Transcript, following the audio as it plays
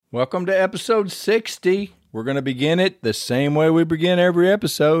Welcome to episode 60. We're going to begin it the same way we begin every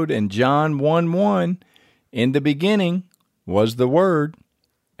episode in John 1:1. In the beginning was the Word,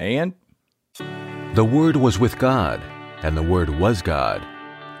 and the Word was with God, and the Word was God,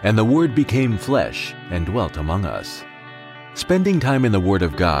 and the Word became flesh and dwelt among us. Spending time in the Word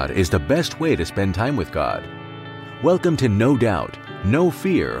of God is the best way to spend time with God. Welcome to No Doubt, No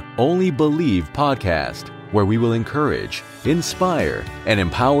Fear, Only Believe podcast, where we will encourage, inspire, and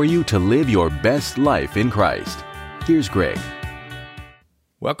empower you to live your best life in Christ. Here's Greg.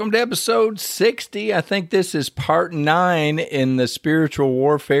 Welcome to episode 60. I think this is part 9 in the spiritual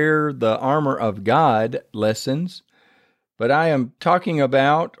warfare, the armor of God lessons. But I am talking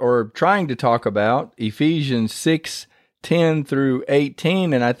about, or trying to talk about, Ephesians 6:10 through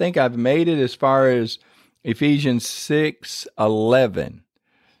 18, and I think I've made it as far as Ephesians 6:11.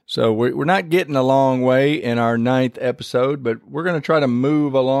 So we're not getting a long way in our 9th episode, but we're going to try to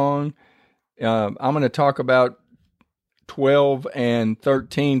move along. I'm going to talk about 12 and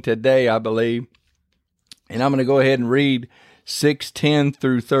 13 today, I believe. And I'm going to go ahead and read 6:10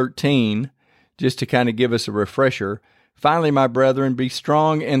 through 13, just to kind of give us a refresher. Finally, my brethren, be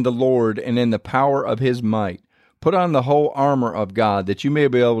strong in the Lord and in the power of his might. Put on the whole armor of God, that you may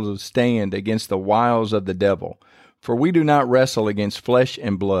be able to stand against the wiles of the devil. For we do not wrestle against flesh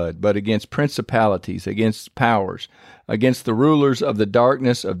and blood, but against principalities, against powers, against the rulers of the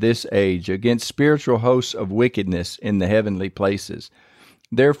darkness of this age, against spiritual hosts of wickedness in the heavenly places.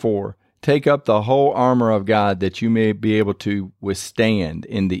 Therefore, take up the whole armor of God, that you may be able to withstand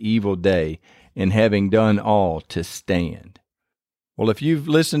in the evil day, and having done all, to stand. Well, if you've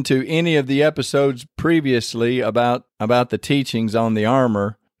listened to any of the episodes previously about the teachings on the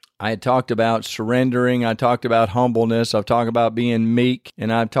armor, I had talked about surrendering, I talked about humbleness, I've talked about being meek,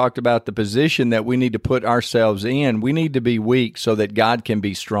 and I've talked about the position that we need to put ourselves in. We need to be weak so that God can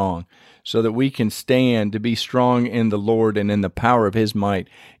be strong, so that we can stand to be strong in the Lord and in the power of his might.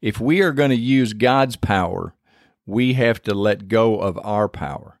 If we are going to use God's power, we have to let go of our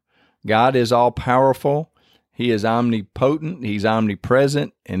power. God is all-powerful, he is omnipotent, he's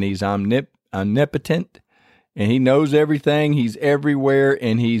omnipresent, and he's omnipotent. And he knows everything, he's everywhere,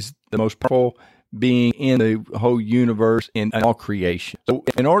 and he's the most powerful being in the whole universe, in all creation. So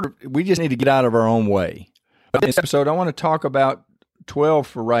we just need to get out of our own way. But in this episode, I want to talk about 12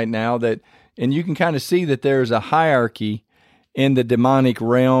 for right now, and you can kind of see that there's a hierarchy in the demonic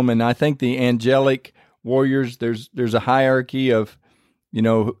realm, and I think the angelic warriors, there's a hierarchy of,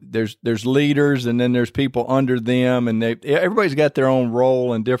 there's leaders, and then there's people under them, and everybody's got their own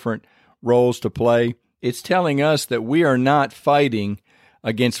role and different roles to play. It's telling us that we are not fighting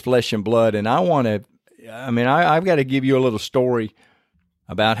against flesh and blood. And I've got to give you a little story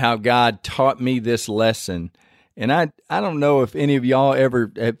about how God taught me this lesson. And I don't know if any of y'all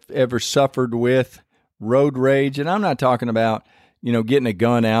ever suffered with road rage. And I'm not talking about, getting a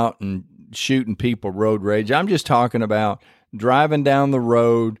gun out and shooting people road rage. I'm just talking about driving down the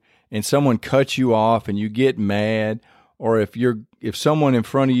road and someone cuts you off and you get mad, or if someone in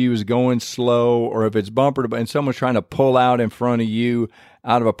front of you is going slow, or if it's bumper to bumper and someone's trying to pull out in front of you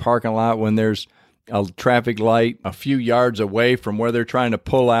out of a parking lot when there's a traffic light a few yards away from where they're trying to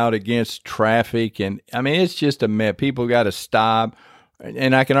pull out against traffic. And it's just a mess. People got to stop.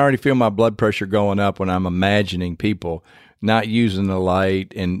 And I can already feel my blood pressure going up when I'm imagining people not using the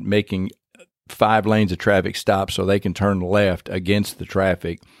light and making 5 lanes of traffic stop so they can turn left against the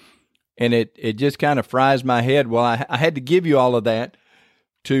traffic. And it just kind of fries my head. Well, I had to give you all of that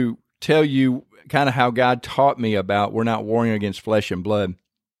to tell you kind of how God taught me about we're not warring against flesh and blood.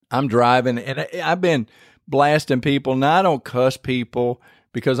 I'm driving, and I've been blasting people. Now, I don't cuss people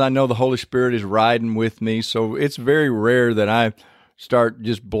because I know the Holy Spirit is riding with me, so it's very rare that I start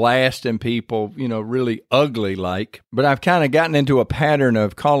just blasting people, really ugly like. But I've kind of gotten into a pattern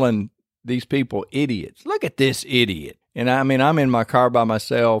of calling these people idiots. Look at this idiot. And I'm in my car by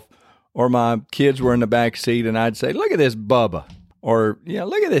myself, or my kids were in the back seat, and I'd say, look at this Bubba, or,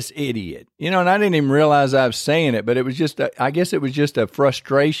 look at this idiot. And I didn't even realize I was saying it, but it was just, I guess it was just a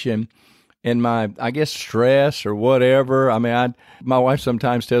frustration in my, stress or whatever. My wife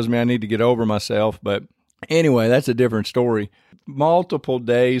sometimes tells me I need to get over myself, but anyway, that's a different story. Multiple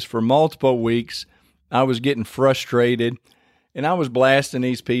days for multiple weeks, I was getting frustrated, and I was blasting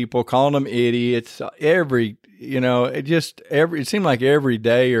these people, calling them idiots, it seemed like every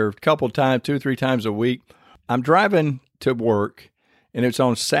day or a couple times, 2 or 3 times a week. I'm driving to work, and it's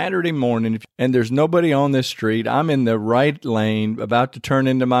on Saturday morning, and there's nobody on this street. I'm in the right lane, about to turn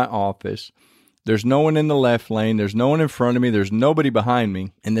into my office. There's no one in the left lane. There's no one in front of me. There's nobody behind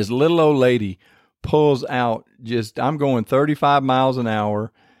me. And this little old lady pulls out I'm going 35 miles an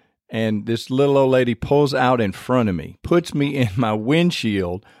hour, and this little old lady pulls out in front of me, puts me in my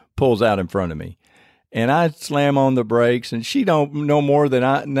windshield, pulls out in front of me. And I slam on the brakes, and she don't know more than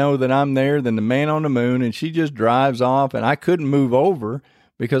I know that I'm there than the man on the moon, and she just drives off, and I couldn't move over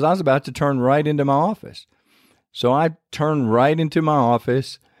because I was about to turn right into my office. So I turned right into my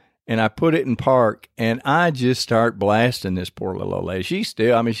office, and I put it in park, and I just start blasting this poor little old lady. She's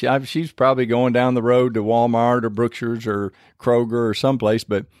still, I mean, she's probably going down the road to Walmart or Brookshire's or Kroger or someplace,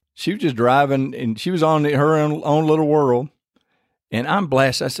 but she was just driving, and she was on her own little world. And I'm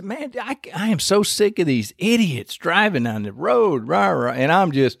blessed. I said, man, I am so sick of these idiots driving on the road. Rah, rah. And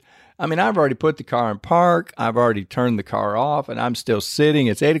I've already put the car in park. I've already turned the car off, and I'm still sitting.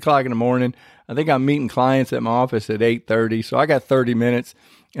 It's 8 o'clock in the morning. I think I'm meeting clients at my office at 8:30. So I got 30 minutes,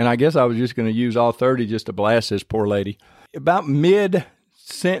 and I guess I was just going to use all 30 just to blast this poor lady. About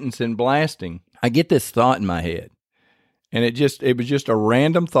mid-sentence in blasting, I get this thought in my head. And it was just a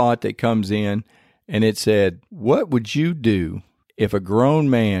random thought that comes in, and it said, what would you do if a grown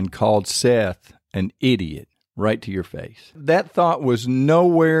man called Seth an idiot right to your face? That thought was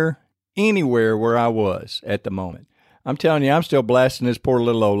anywhere where I was at the moment. I'm telling you, I'm still blasting this poor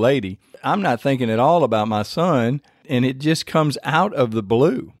little old lady. I'm not thinking at all about my son, and it just comes out of the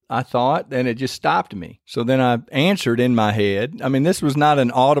blue. I thought, and it just stopped me. So then I answered in my head. I mean, this was not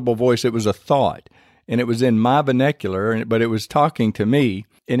an audible voice. It was a thought, and it was in my vernacular, but it was talking to me.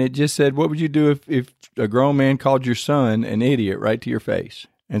 And it just said, what would you do if a grown man called your son an idiot right to your face?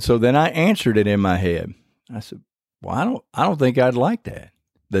 And so then I answered it in my head. I said, well, I don't think I'd like that.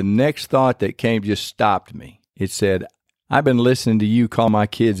 The next thought that came just stopped me. It said, I've been listening to you call my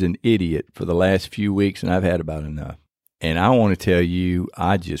kids an idiot for the last few weeks, and I've had about enough. And I want to tell you,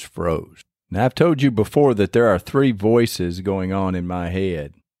 I just froze. Now, I've told you before that there are 3 voices going on in my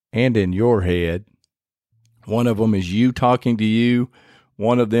head and in your head. One of them is you talking to you.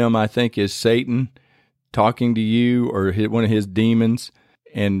 One of them, I think, is Satan talking to you, or one of his demons.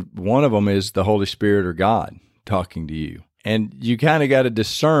 And one of them is the Holy Spirit or God talking to you. And you kind of got to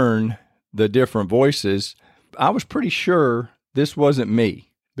discern the different voices. I was pretty sure this wasn't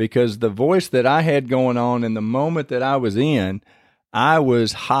me, because the voice that I had going on in the moment that I was in, I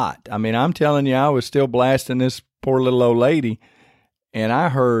was hot. I mean, I'm telling you, I was still blasting this poor little old lady, and I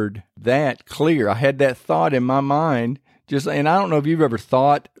heard that clear. I had that thought in my mind. And I don't know if you've ever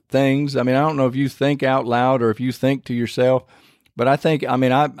thought things. I mean, I don't know if you think out loud or if you think to yourself, but I think,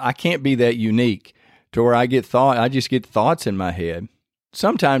 I can't be that unique to where I just get thoughts in my head.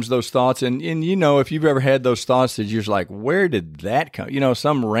 Sometimes those thoughts, and if you've ever had those thoughts that you're just like, where did that come?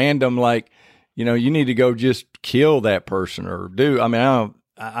 Some random, you need to go just kill that person or do.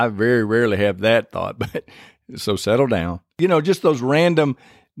 I very rarely have that thought, but so settle down. Just those random,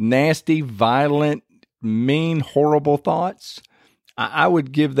 nasty, violent, mean, horrible thoughts. I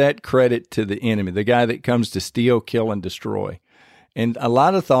would give that credit to the enemy, the guy that comes to steal, kill, and destroy. And a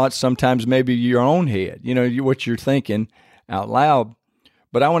lot of thoughts, sometimes maybe your own head, what you're thinking out loud.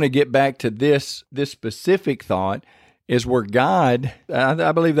 But I want to get back to this specific thought is where God,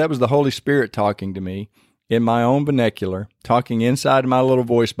 I believe that was the Holy Spirit talking to me in my own vernacular, talking inside my little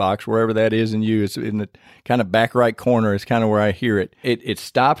voice box, wherever that is in you. It's in the kind of back right corner is kind of where I hear it. It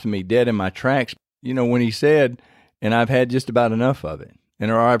stopped me dead in my tracks. When he said, and I've had just about enough of it,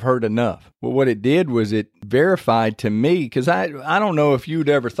 or I've heard enough. Well, what it did was it verified to me, because I don't know if you'd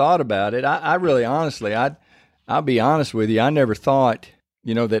ever thought about it. I really, honestly, I'll be honest with you, I never thought,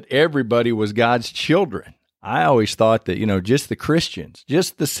 that everybody was God's children. I always thought that, just the Christians,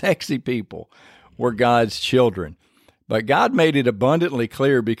 just the sexy people were God's children. But God made it abundantly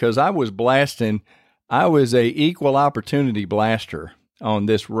clear, because I was a equal opportunity blaster on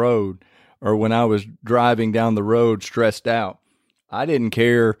this road, or when I was driving down the road stressed out. I didn't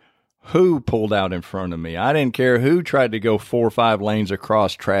care who pulled out in front of me. I didn't care who tried to go 4 or 5 lanes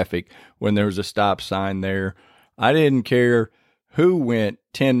across traffic when there was a stop sign there. I didn't care who went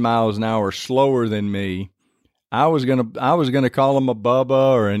 10 miles an hour slower than me. I was gonna call him a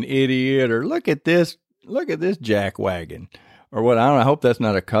bubba or an idiot, or look at this jackwagon, or what. I don't know, I hope that's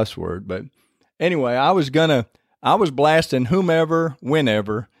not a cuss word, but anyway, I was blasting whomever,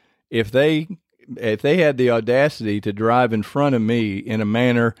 whenever, if they had the audacity to drive in front of me in a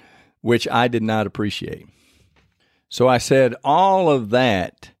manner which I did not appreciate. So I said all of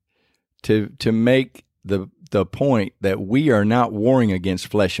that to make the point that we are not warring against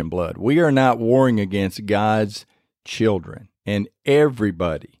flesh and blood. We are not warring against God's children and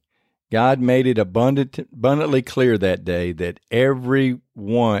everybody. God made it abundantly clear that day that every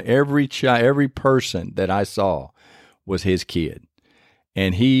child, every person that I saw was his kid.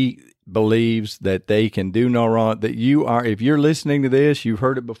 And he believes that they can do no wrong, that you are, if you're listening to this, you've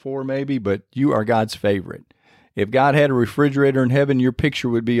heard it before maybe, but you are God's favorite. If God had a refrigerator in heaven, your picture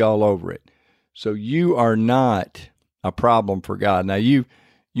would be all over it. So you are not a problem for God. Now, you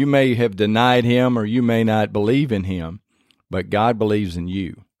may have denied him or you may not believe in him, but God believes in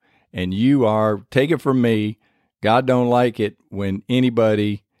you. And you are, take it from me, God don't like it when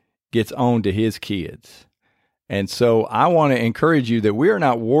anybody gets on to his kids. And so I want to encourage you that we are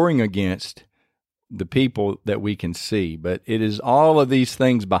not warring against the people that we can see, but it is all of these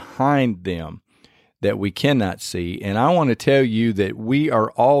things behind them that we cannot see. And I want to tell you that we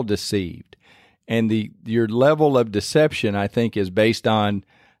are all deceived. And your level of deception, I think, is based on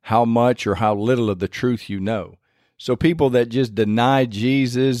how much or how little of the truth you know. So people that just deny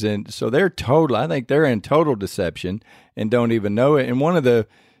Jesus, and so I think they're in total deception and don't even know it. And one of the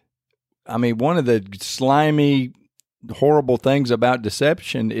slimy, horrible things about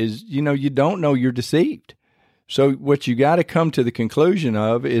deception is, you don't know you're deceived. So what you got to come to the conclusion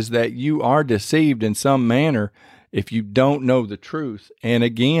of is that you are deceived in some manner if you don't know the truth. And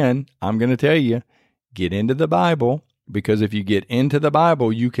again, I'm going to tell you, get into the Bible, because if you get into the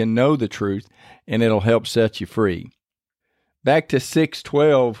Bible, you can know the truth and it'll help set you free. Back to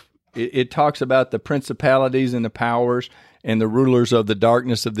 6:12, it talks about the principalities and the powers and the rulers of the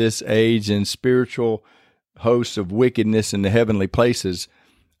darkness of this age and spiritual hosts of wickedness in the heavenly places.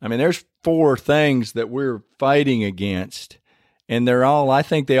 I mean, there's 4 things that we're fighting against, and I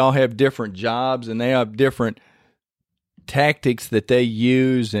think they all have different jobs and they have different tactics that they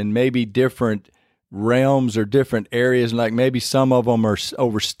use and maybe different realms or different areas. Like maybe some of them are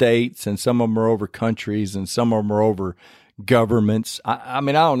over states and some of them are over countries and some of them are over governments. I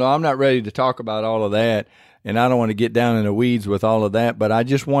don't know. I'm not ready to talk about all of that, and I don't want to get down in the weeds with all of that, but I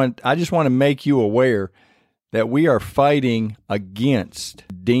just want to make you aware that we are fighting against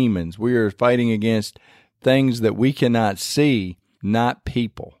demons. We are fighting against things that we cannot see, not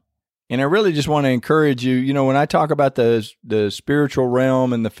people. And I really just want to encourage you, when I talk about the spiritual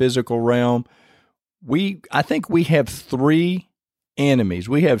realm and the physical realm, I think we have 3 enemies.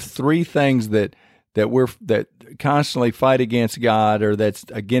 We have 3 things that constantly fight against God, or that's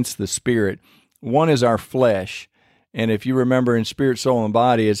against the spirit. One is our flesh. And if you remember in spirit, soul, and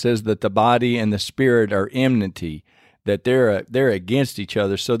body, it says that the body and the spirit are enmity, that they're against each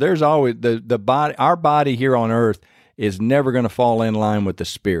other. So there's always the body. Our body here on earth is never going to fall in line with the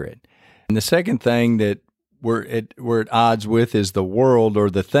spirit. And the second thing that we're at odds with is the world, or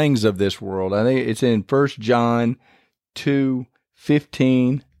the things of this world. I think it's in 1 John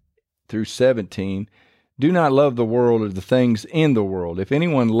 2:15 through 17. Do not love the world or the things in the world. If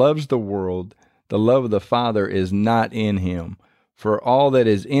anyone loves the world, the love of the Father is not in him. For all that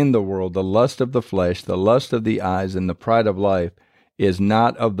is in the world, the lust of the flesh, the lust of the eyes, and the pride of life, is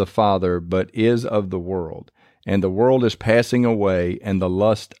not of the Father, but is of the world. And the world is passing away, and the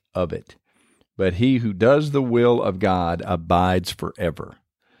lust of it. But he who does the will of God abides forever.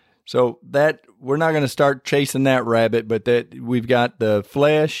 So that we're not going to start chasing that rabbit, but that we've got the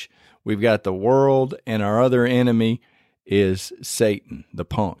flesh, we've got the world, and our other enemy is Satan, the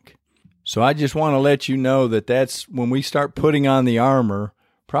punk. So I just want to let you know that that's when we start putting on the armor.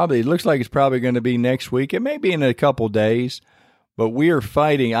 It looks like it's probably going to be next week. It may be in a couple days, but we are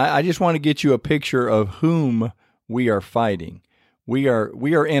fighting. I just want to get you a picture of whom we are fighting. We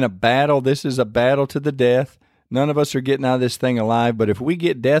are in a battle. This is a battle to the death. None of us are getting out of this thing alive, but if we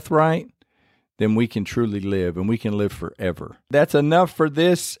get death right, then we can truly live, and we can live forever. That's enough for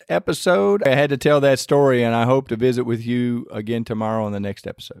this episode. I had to tell that story, and I hope to visit with you again tomorrow on the next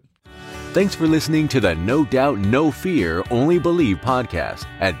episode. Thanks for listening to the No Doubt, No Fear, Only Believe podcast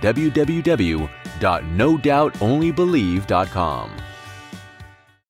at www.nodoubtonlybelieve.com.